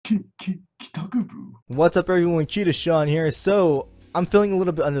What's up everyone, KitaSean here. So I'm feeling a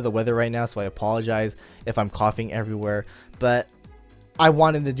little bit under the weather right now, so I apologize if I'm coughing everywhere, but I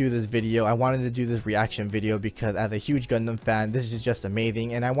wanted to do this video. I wanted to do this reaction video because as a huge Gundam fan, this is just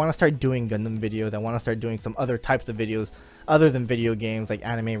amazing, and I want to start doing Gundam videos. I want to start doing some other types of videos other than video games, like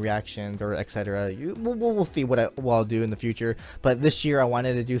anime reactions or etc. We'll see what I'll do in the future, but this year I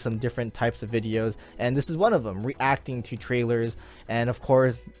wanted to do some different types of videos, and this is one of them, reacting to trailers. And of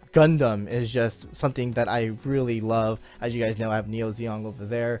course, Gundam is just something that I really love. As you guys know, I have Neo Zeong over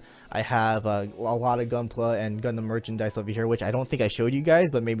there. I have a lot of Gunpla and Gundam merchandise over here, which I don't think I showed you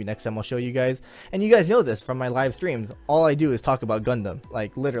guys, but maybe next time I'll show you guys. And you guys know this from my live streams. All I do is talk about Gundam.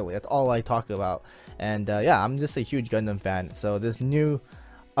 Like, literally, that's all I talk about. And yeah, I'm just a huge Gundam fan. So this new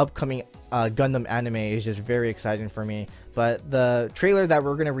upcoming Gundam anime is just very exciting for me. But the trailer that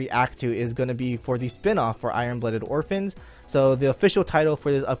we're going to react to is going to be for the spin-off for Iron-Blooded Orphans. So the official title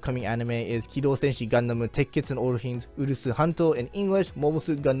for this upcoming anime is KitaSean Gundam Orphans Urdr in English, Mobile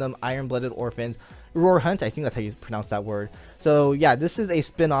Suit Gundam Iron-Blooded Orphans Roar Hunt. I think that's how you pronounce that word. So yeah, this is a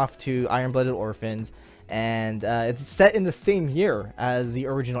spin-off to Iron-Blooded Orphans, and it's set in the same year as the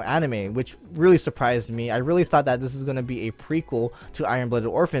original anime, which really surprised me. I really thought that this was going to be a prequel to Iron-Blooded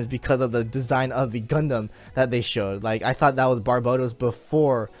Orphans because of the design of the Gundam that they showed. Like, I thought that was Barbatos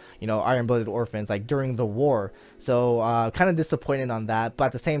before, you know, Iron-Blooded Orphans, like during the war. So kind of disappointed on that, but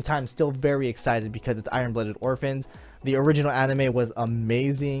at the same time still very excited because it's Iron-Blooded Orphans. The original anime was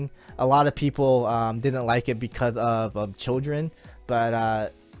amazing. A lot of people didn't like it because of children,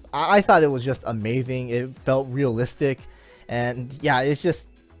 but I thought it was just amazing. It felt realistic, and yeah, it's just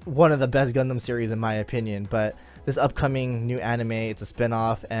one of the best Gundam series in my opinion. But this upcoming new anime, it's a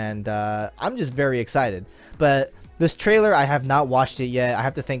spin-off, and I'm just very excited. But this trailer, I have not watched it yet. I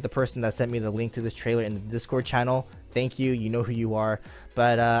have to thank the person that sent me the link to this trailer in the Discord channel. Thank you, you know who you are.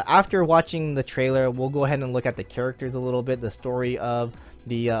 But after watching the trailer, we'll go ahead and look at the characters a little bit, the story of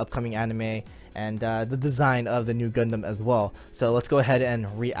the upcoming anime, and the design of the new Gundam as well. So let's go ahead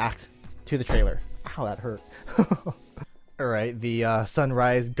and react to the trailer. Ow, that hurt. Alright, the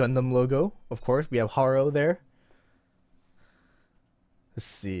Sunrise Gundam logo, of course. We have Haro there. Let's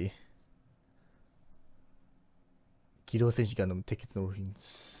see. KitaSean Gundam Tickets no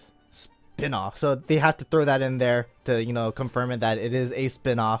spin-off. So they have to throw that in there to, you know, confirm it that it is a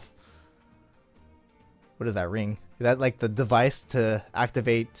spin-off. What is that ring? Is that like the device to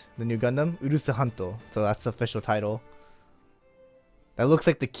activate the new Gundam? Urusahanto. So that's the official title. That looks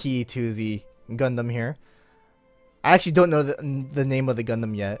like the key to the Gundam here. I actually don't know the name of the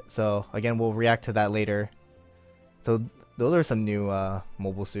Gundam yet. So again, we'll react to that later. So those are some new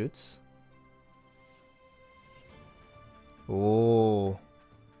mobile suits. Oh,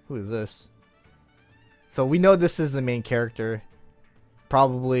 who is this? So we know this is the main character.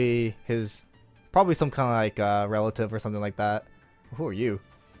 Probably some kind of like relative or something like that. Who are you?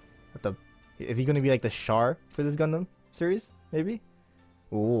 What the? Is he going to be like the Char for this Gundam series? Maybe.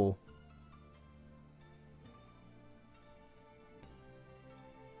 Ooh.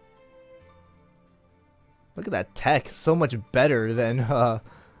 Look at that tech. So much better than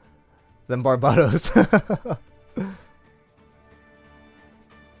Barbatos.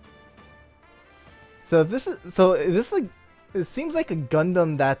 So this is like, it seems like a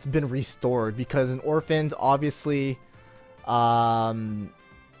Gundam that's been restored, because in Orphans, obviously, they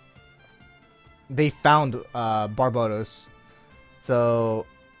found Barbatos. So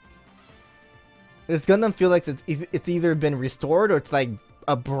this Gundam feels like it's either been restored or it's like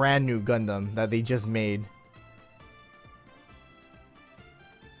a brand new Gundam that they just made.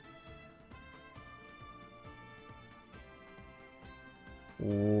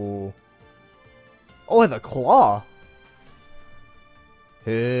 Ooh. Oh, and the claw.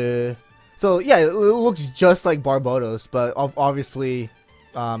 So yeah, it looks just like Barbatos, but obviously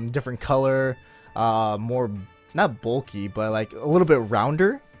different color, more not bulky, but like a little bit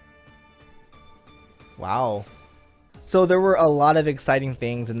rounder. Wow. So there were a lot of exciting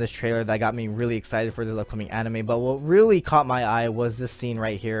things in this trailer that got me really excited for this upcoming anime, but what really caught my eye was this scene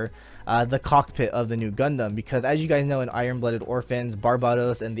right here, the cockpit of the new Gundam, because as you guys know, in Iron-Blooded Orphans,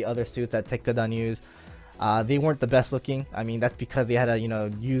 Barbatos and the other suits that Tekkadan used, they weren't the best looking. I mean, that's because they had to, you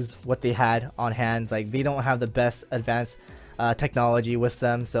know, use what they had on hand. Like, they don't have the best advanced technology with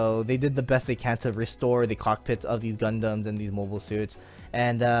them, so they did the best they can to restore the cockpits of these Gundams and these mobile suits.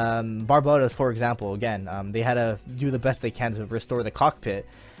 And Barbatos, for example, again, they had to do the best they can to restore the cockpit,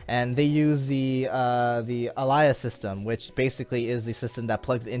 and they use the Alaya system, which basically is the system that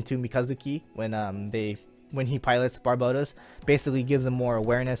plugs into Mikazuki when he pilots Barbatos. Basically gives him more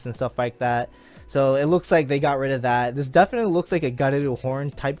awareness and stuff like that. So it looks like they got rid of that. This definitely looks like a gutted horn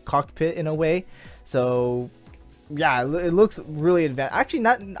type cockpit in a way. So yeah, it looks really advanced. Actually,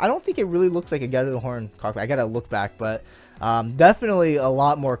 not. I don't think it really looks like a gutted horn cockpit. I gotta look back, but definitely a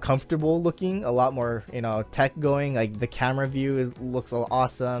lot more comfortable looking, a lot more, you know, tech going. Like the camera view looks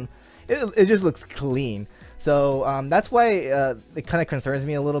awesome. It just looks clean. So that's why it kind of concerns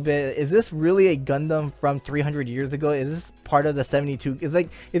me a little bit. Is this really a Gundam from 300 years ago? Is this part of the 72?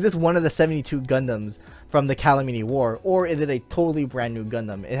 Is this one of the 72 Gundams from the Calamity War, or is it a totally brand new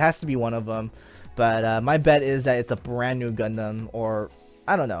Gundam? It has to be one of them. But my bet is that it's a brand new Gundam, or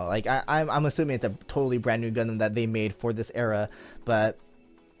I don't know. Like I'm assuming it's a totally brand new Gundam that they made for this era, but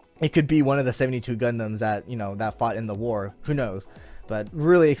it could be one of the 72 Gundams that, you know, that fought in the war. Who knows? But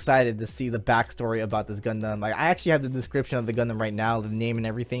really excited to see the backstory about this Gundam. Like, I actually have the description of the Gundam right now, the name and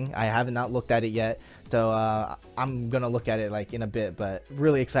everything. I have not looked at it yet, so I'm gonna look at it like in a bit. But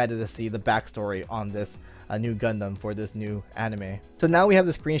really excited to see the backstory on this new Gundam for this new anime. So now we have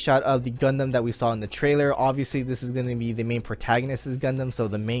the screenshot of the Gundam that we saw in the trailer. Obviously, this is going to be the main protagonist's Gundam, so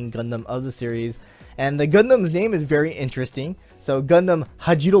the main Gundam of the series. And the Gundam's name is very interesting. So Gundam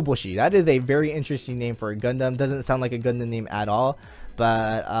Hajiroboshi. That is a very interesting name for a Gundam. Doesn't sound like a Gundam name at all.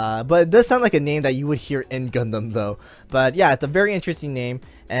 But it does sound like a name that you would hear in Gundam though. But yeah, it's a very interesting name,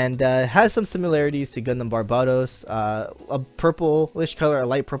 and has some similarities to Gundam Barbatos. A purplish color, a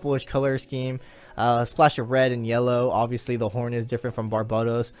light purplish color scheme. A splash of red and yellow. Obviously the horn is different from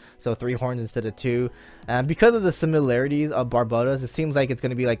Barbatos, so 3 horns instead of 2. And because of the similarities of Barbatos, it seems like it's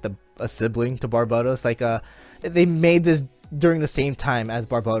going to be like a sibling to Barbatos. Like they made this during the same time as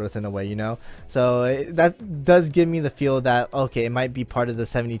Barbatos in a way, you know. So that does give me the feel that okay, it might be part of the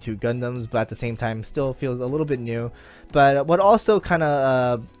 72 Gundams, but at the same time still feels a little bit new. But what also kind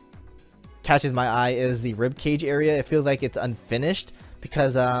of catches my eye is the ribcage area. It feels like it's unfinished,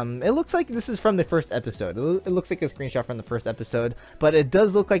 because it looks like this is from the first episode. It looks like a screenshot from the first episode, but it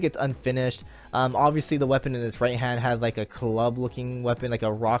does look like it's unfinished. Obviously the weapon in its right hand has like a club looking weapon, like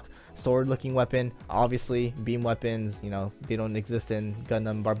a rock sword looking weapon. Obviously beam weapons, you know, they don't exist in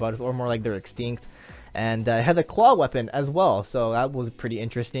Gundam Barbatos, or more like they're extinct. And it has a claw weapon as well, so that was pretty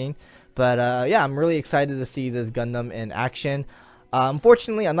interesting. But yeah, I'm really excited to see this Gundam in action.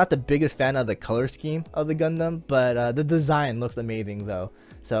 Unfortunately, I'm not the biggest fan of the color scheme of the Gundam, but the design looks amazing though.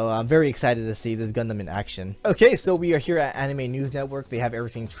 So I'm very excited to see this Gundam in action. Okay, so we are here at Anime News Network. They have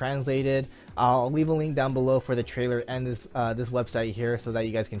everything translated. I'll leave a link down below for the trailer and this website here so that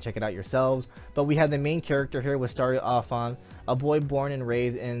you guys can check it out yourselves. But we have the main character here with Starry Alphon, a boy born and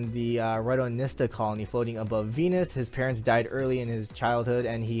raised in the Redonista colony floating above Venus. His parents died early in his childhood,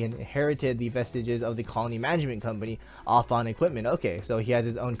 and he inherited the vestiges of the colony management company, Alphon Equipment. Okay, so he has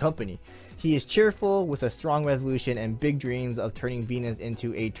his own company. He is cheerful with a strong resolution and big dreams of turning Venus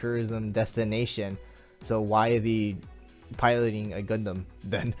into a tourism destination. So why is he piloting a Gundam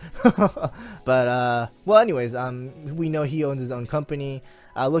then? But well, anyways, we know he owns his own company.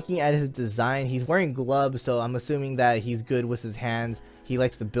 Looking at his design, he's wearing gloves, so I'm assuming that he's good with his hands. He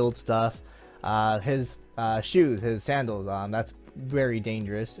likes to build stuff. His shoes, his sandals, that's very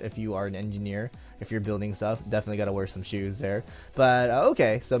dangerous if you are an engineer. If you're building stuff, definitely got to wear some shoes there. But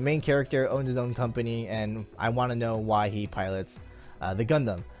okay, so main character owns his own company, and I want to know why he pilots the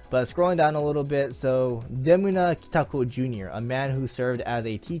Gundam. But scrolling down a little bit, so Demuna Kitako Jr., a man who served as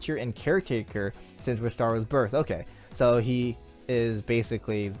a teacher and caretaker since Restaro's birth. Okay, so he is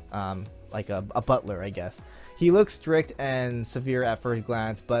basically like a butler, I guess. He looks strict and severe at first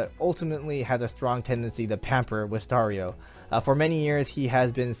glance, but ultimately has a strong tendency to pamper Wistario. For many years, he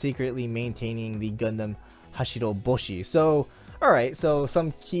has been secretly maintaining the Gundam Hajiroboshi. So, alright, so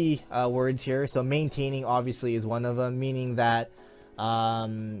some key words here. So maintaining obviously is one of them, meaning that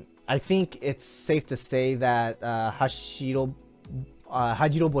I think it's safe to say that Hajiroboshi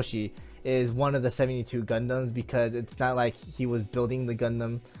is one of the 72 Gundams, because it's not like he was building the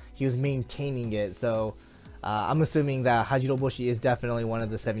Gundam, he was maintaining it. So I'm assuming that Hajiroboshi is definitely one of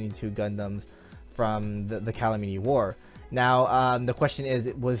the 72 Gundams from the Calamity War. Now the question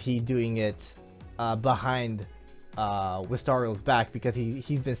is, was he doing it behind Wistario's back, because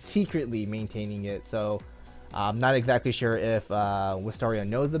he's been secretly maintaining it. So I'm not exactly sure if Wistario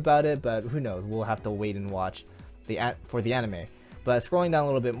knows about it, but who knows, we'll have to wait and watch for the anime. But scrolling down a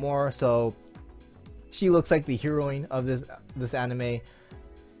little bit more, so she looks like the heroine of this anime,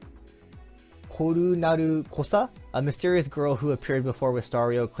 Korunaru Kosa, a mysterious girl who appeared before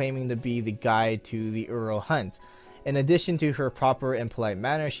Wistario claiming to be the guide to the Urdr hunt. In addition to her proper and polite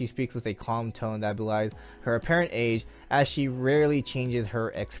manner, she speaks with a calm tone that belies her apparent age, as she rarely changes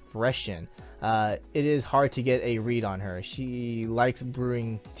her expression. It is hard to get a read on her. She likes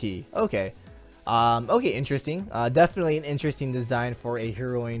brewing tea. Okay. Okay, interesting. Definitely an interesting design for a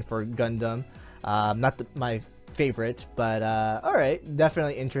heroine for Gundam. Not my favorite, but alright,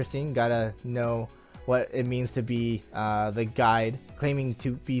 definitely interesting. Gotta know what it means to be the guide, claiming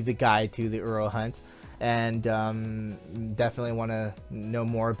to be the guide to the Urdr hunt, and definitely want to know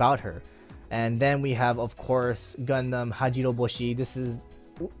more about her. And then we have, of course, Gundam Hajiroboshi.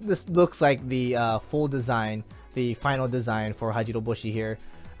 This looks like the full design, the final design for Hajiroboshi here.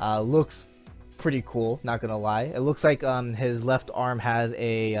 Looks pretty cool, not gonna lie. It looks like his left arm has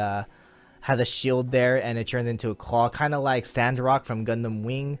a shield there, and it turns into a claw, kind of like Sandrock from Gundam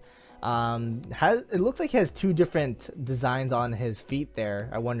Wing. It looks like he has two different designs on his feet there.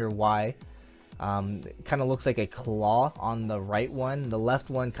 I wonder why. It kind of looks like a claw on the right one. The left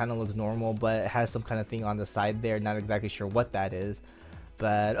one kind of looks normal, but it has some kind of thing on the side there. Not exactly sure what that is,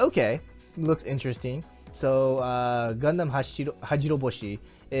 but okay, looks interesting. So Gundam Hajiroboshi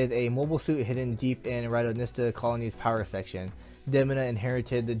is a mobile suit hidden deep in Rhyodnista Colony's power section. Demina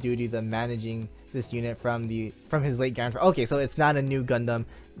inherited the duties of managing this unit from his late grandfather. Okay, so it's not a new Gundam,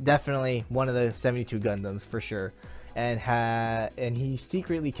 definitely one of the 72 Gundams for sure, and he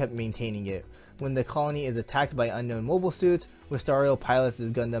secretly kept maintaining it. When the colony is attacked by unknown mobile suits, Wistario pilots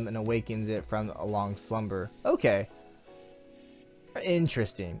his Gundam and awakens it from a long slumber. Okay,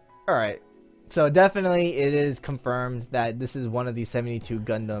 interesting. All right, so definitely it is confirmed that this is one of the 72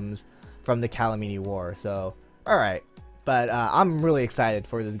 Gundams from the Calamity War. So all right. But I'm really excited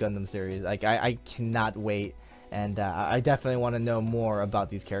for this Gundam series. Like I cannot wait, and I definitely want to know more about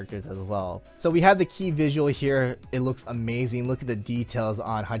these characters as well. So we have the key visual here. It looks amazing. Look at the details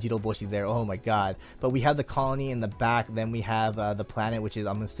on Hajiroboshi there. Oh my god. But we have the colony in the back. Then we have the planet, which is,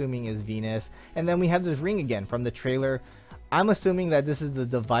 I'm assuming, is Venus. And then we have this ring again from the trailer. I'm assuming that this is the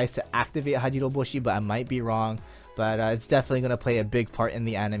device to activate Hajiroboshi, but I might be wrong. But it's definitely going to play a big part in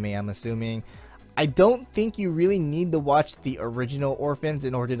the anime, I'm assuming. I don't think you really need to watch the original Orphans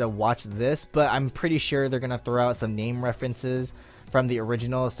in order to watch this, but I'm pretty sure they're going to throw out some name references from the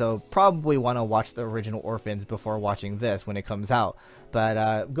original, so probably want to watch the original Orphans before watching this when it comes out.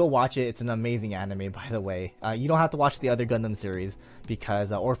 But go watch it. It's an amazing anime, by the way. You don't have to watch the other Gundam series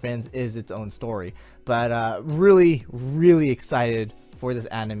because Orphans is its own story. But really, really excited for this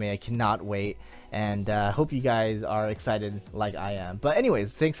anime. I cannot wait, and hope you guys are excited like I am. But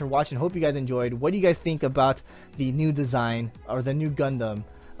anyways, thanks for watching. Hope you guys enjoyed. What do you guys think about the new design or the new Gundam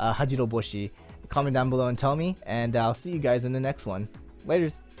Hajiroboshi? Comment down below and tell me, and I'll see you guys in the next one.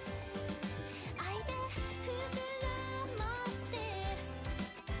 Laters.